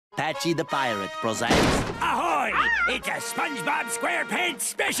Patchy the Pirate presents... Ahoy! It's a SpongeBob SquarePants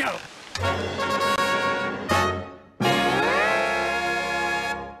special!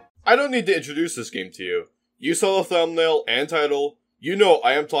 I don't need to introduce this game to you. You saw the thumbnail and title. You know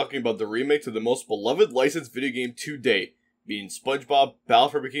I am talking about the remake to the most beloved licensed video game to date, being SpongeBob Battle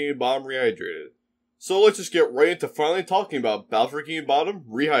for Bikini Bottom Rehydrated. So let's just get right into finally talking about Battle for Bikini Bottom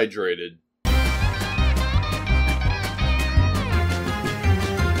Rehydrated.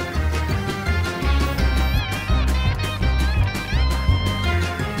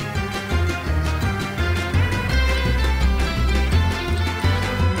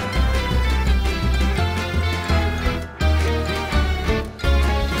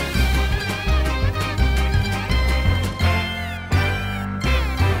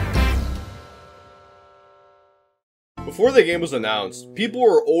 Before the game was announced, people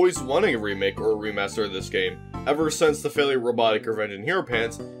were always wanting a remake or a remaster of this game. Ever since the failure of Robotic Revenge and Hero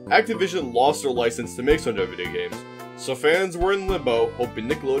Pants, Activision lost their license to make such video games. So fans were in limbo, hoping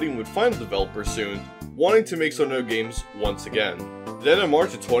Nickelodeon would find a developer soon, wanting to make Sono games once again. Then in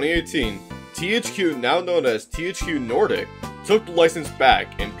March of 2018, THQ, now known as THQ Nordic, took the license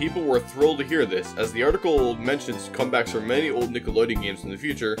back, and people were thrilled to hear this, as the article mentions comebacks for many old Nickelodeon games in the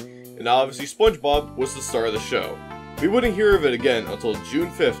future, and obviously SpongeBob was the star of the show. We wouldn't hear of it again until June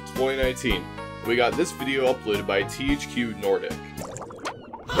 5th, 2019. We got this video uploaded by THQ Nordic.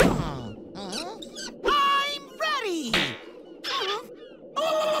 I'm ready!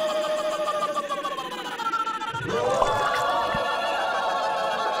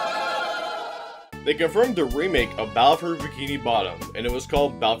 They confirmed the remake of Battle for Bikini Bottom, and it was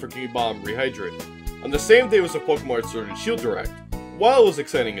called Battle for Bikini Bottom Rehydrated. On the same day was the Pokemon Sword and Shield Direct. While it was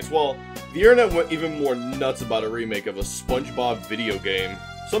exciting as well, the internet went even more nuts about a remake of a SpongeBob video game.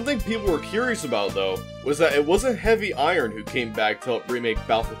 Something people were curious about though, was that it wasn't Heavy Iron who came back to help remake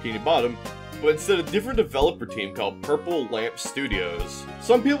Battle for Bikini Bottom, but instead a different developer team called Purple Lamp Studios.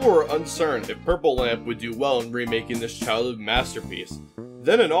 Some people were uncertain if Purple Lamp would do well in remaking this childhood masterpiece.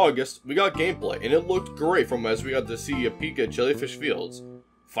 Then in August, we got gameplay, and it looked great from as we got to see a peek at Jellyfish Fields.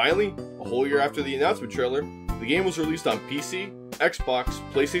 Finally, a whole year after the announcement trailer, the game was released on PC, Xbox,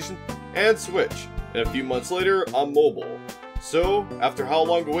 PlayStation, and Switch, and a few months later on mobile. So, after how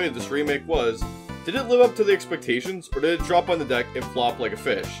long awaited this remake was, did it live up to the expectations, or did it drop on the deck and flop like a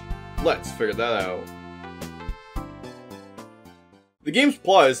fish? Let's figure that out. The game's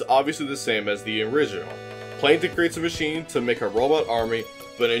plot is obviously the same as the original. Plankton creates a machine to make a robot army,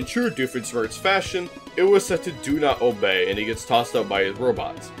 but in true Doofenshmirtz fashion, it was set to do not obey and he gets tossed out by his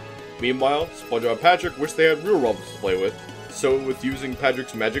robots. Meanwhile, SpongeBob and Patrick wish they had real robots to play with, so with using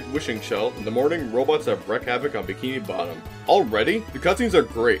Patrick's magic wishing shell, in the morning, robots have wreak havoc on Bikini Bottom. Already, the cutscenes are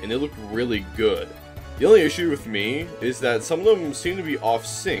great and they look really good. The only issue with me is that some of them seem to be off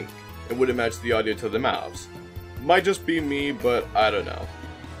sync and wouldn't match the audio to the mouths. Might just be me, but I don't know.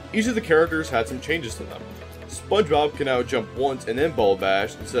 Each of the characters had some changes to them. SpongeBob can now jump once and then ball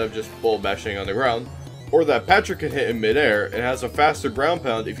bash instead of just ball bashing on the ground, or that Patrick can hit in midair and has a faster ground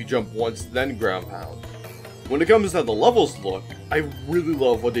pound if you jump once then ground pound. When it comes to how the levels look, I really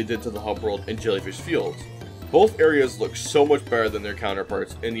love what they did to the hub world in Jellyfish Fields. Both areas look so much better than their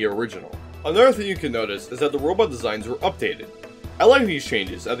counterparts in the original. Another thing you can notice is that the robot designs were updated. I like these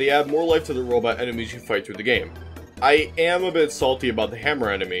changes as they add more life to the robot enemies you fight through the game. I am a bit salty about the hammer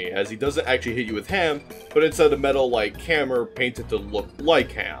enemy, as he doesn't actually hit you with ham, but instead a metal-like hammer painted to look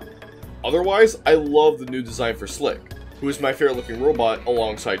like ham. Otherwise, I love the new design for Slick, who is my favorite looking robot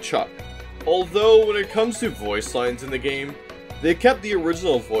alongside Chuck. Although when it comes to voice lines in the game, they kept the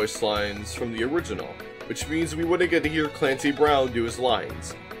original voice lines from the original, which means we wouldn't get to hear Clancy Brown do his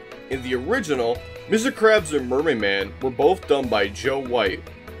lines. In the original, Mr. Krabs and Mermaid Man were both done by Joe White,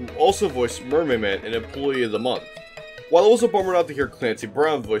 who also voiced Mermaid Man in Employee of the Month. While it was a bummer not to hear Clancy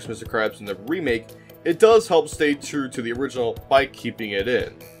Brown voice Mr. Krabs in the remake, it does help stay true to the original by keeping it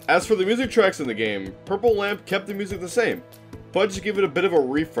in. As for the music tracks in the game, Purple Lamp kept the music the same, but just give it a bit of a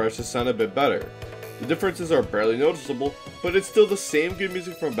refresh to sound a bit better. The differences are barely noticeable, but it's still the same good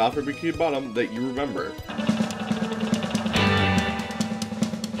music from Battle for Bikini Bottom that you remember.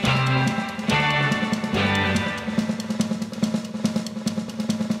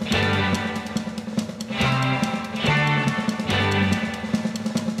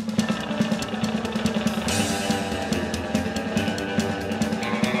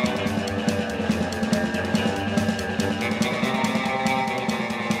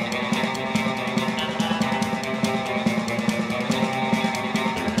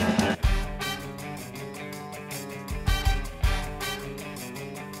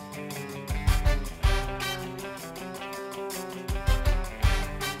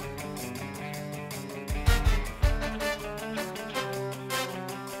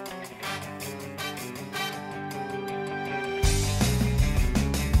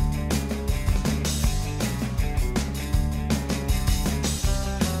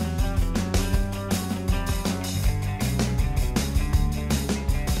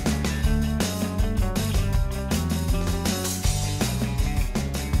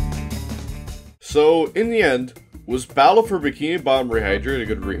 So, in the end, was Battle for Bikini Bottom Rehydrated a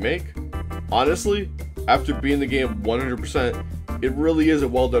good remake? Honestly, after beating the game 100%, it really is a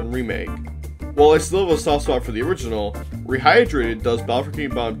well done remake. While I still have a soft spot for the original, Rehydrated does Battle for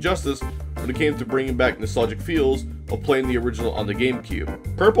Bikini Bottom justice when it came to bringing back nostalgic feels of playing the original on the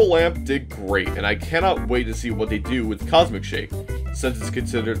GameCube. Purple Lamp did great, and I cannot wait to see what they do with Cosmic Shake, since it's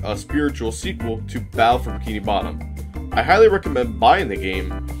considered a spiritual sequel to Battle for Bikini Bottom. I highly recommend buying the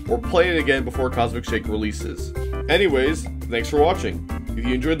game, or playing it again before Cosmic Shake releases. Anyways, thanks for watching. If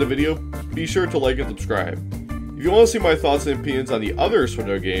you enjoyed the video, be sure to like and subscribe. If you want to see my thoughts and opinions on the other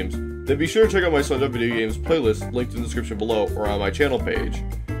SpongeBob games, then be sure to check out my SpongeBob Video Games playlist linked in the description below or on my channel page.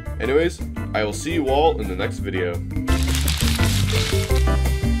 Anyways, I will see you all in the next video.